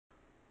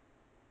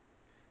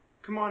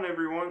Come on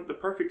everyone, the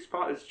perfect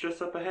spot is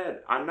just up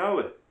ahead. I know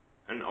it.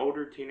 An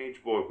older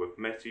teenage boy with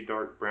messy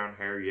dark brown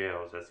hair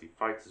yells as he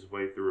fights his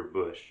way through a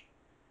bush.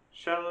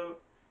 Shallow,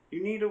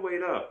 you need to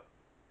wait up.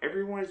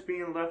 Everyone is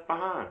being left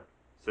behind,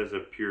 says a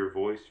pure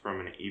voice from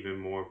an even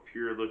more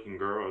pure looking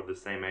girl of the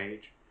same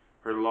age.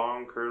 Her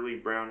long curly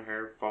brown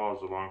hair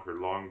falls along her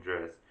long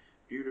dress,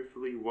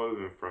 beautifully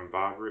woven from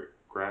vibrant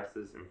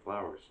grasses and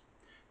flowers.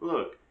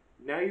 Look,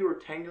 now you are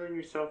tangling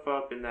yourself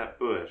up in that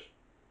bush.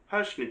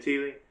 Hush,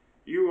 Natili,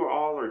 you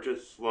all are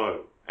just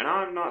slow, and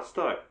I'm not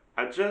stuck.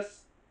 I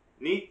just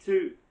need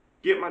to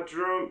get my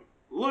drum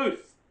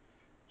loose.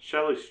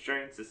 Shallow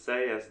strains to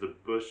say as the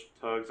bush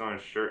tugs on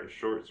his shirt and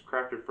shorts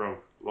crafted from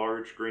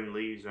large green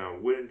leaves and a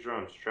wooden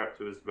drum strapped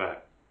to his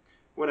back.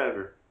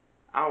 Whatever,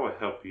 I will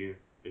help you,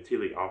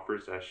 Natili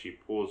offers as she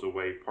pulls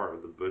away part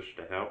of the bush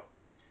to help.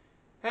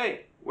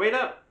 Hey, wait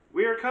up!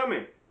 We are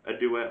coming! A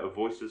duet of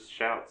voices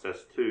shouts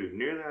as two,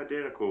 nearly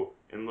identical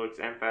in looks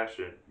and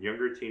fashion,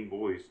 younger teen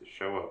boys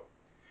show up.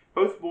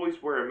 Both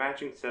boys wear a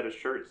matching set of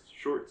shirts,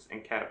 shorts,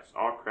 and caps,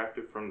 all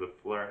crafted from the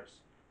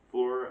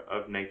flora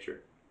of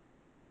nature.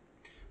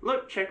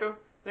 Look, Checo,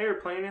 they are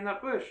playing in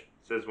that bush,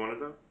 says one of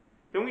them.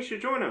 Then we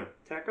should join them,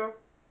 Teco,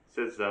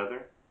 says the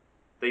other.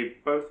 They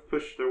both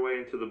push their way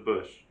into the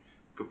bush,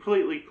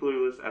 completely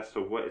clueless as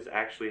to what is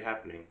actually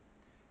happening.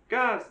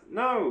 Guys,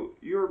 no,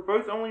 you are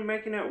both only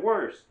making it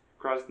worse,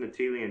 cries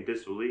Natili in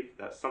disbelief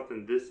that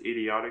something this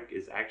idiotic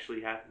is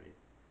actually happening.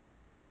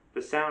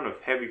 The sound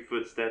of heavy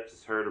footsteps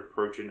is heard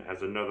approaching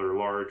as another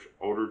large,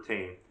 older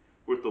teen,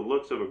 with the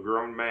looks of a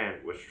grown man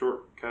with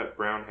short-cut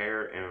brown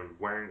hair and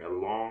wearing a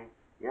long,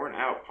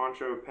 worn-out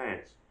poncho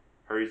pants,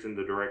 hurries in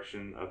the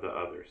direction of the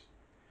others.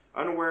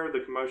 Unaware of the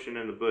commotion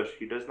in the bush,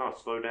 he does not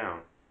slow down.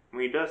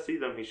 When he does see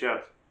them, he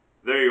shouts,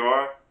 "There you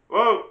are!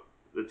 Whoa!"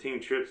 The teen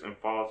trips and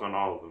falls on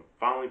all of them,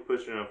 finally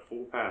pushing a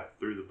full path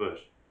through the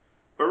bush.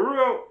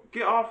 "Baruo,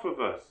 get off of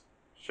us!"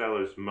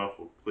 Shallow's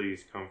muffled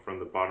pleas come from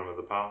the bottom of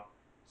the pile.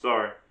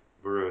 "Sorry,"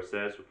 Baruo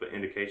says with an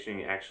indication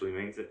he actually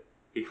means it.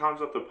 He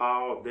climbs up the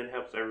pile, then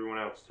helps everyone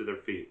else to their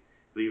feet,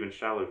 leaving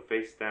Shallow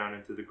face down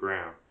into the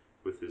ground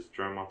with his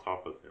drum on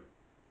top of him.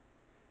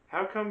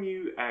 "How come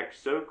you act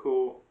so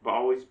cool, but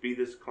always be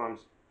this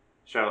clumsy?"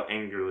 Shallow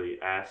angrily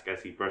asks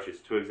as he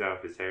brushes twigs out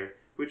of his hair,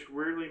 which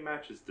weirdly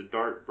matches the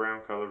dark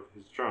brown color of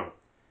his drum.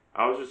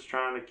 "I was just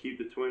trying to keep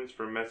the twins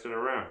from messing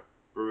around,"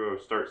 Baruo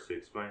starts to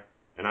explain,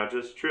 "and I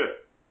just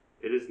tripped.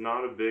 It is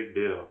not a big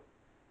deal."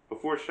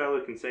 Before Shallow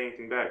can say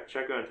anything back,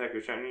 Checo and Teco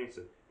shout in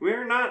unison, "We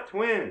are not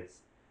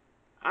twins!"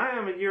 "I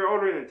am a year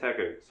older than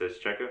Teco," says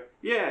Checo.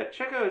 "Yeah,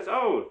 Checo is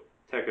old,"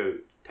 Teco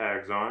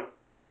tags on.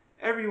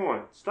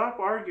 "Everyone, stop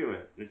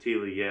arguing,"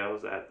 Natili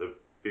yells at the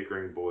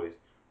bickering boys,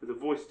 with a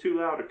voice too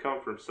loud to come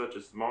from such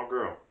a small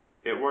girl.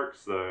 It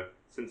works, though,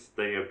 since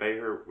they obey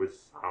her with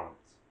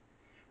silence.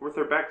 With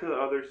her back to the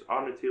others,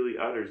 all Natili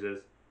utters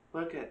is,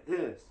 "Look at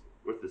this,"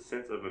 with a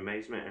sense of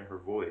amazement in her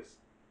voice.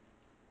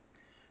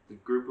 The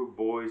group of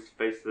boys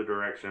face the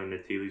direction of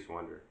Natili's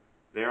wonder.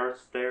 They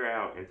stare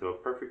out into a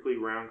perfectly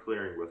round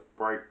clearing with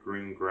bright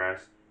green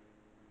grass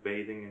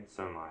bathing in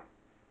sunlight.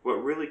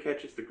 What really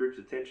catches the group's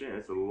attention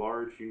is a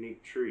large,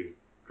 unique tree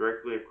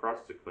directly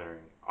across the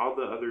clearing. All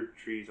the other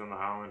trees on the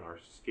island are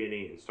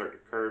skinny and start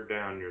to curve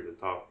down near the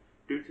top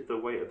due to the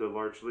weight of the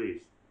large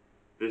leaves.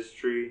 This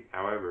tree,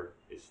 however,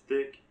 is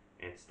thick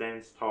and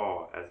stands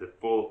tall as if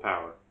full of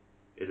power.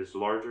 It is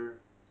larger,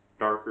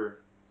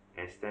 darker,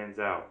 and stands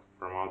out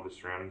from all the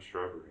surrounding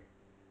shrubbery.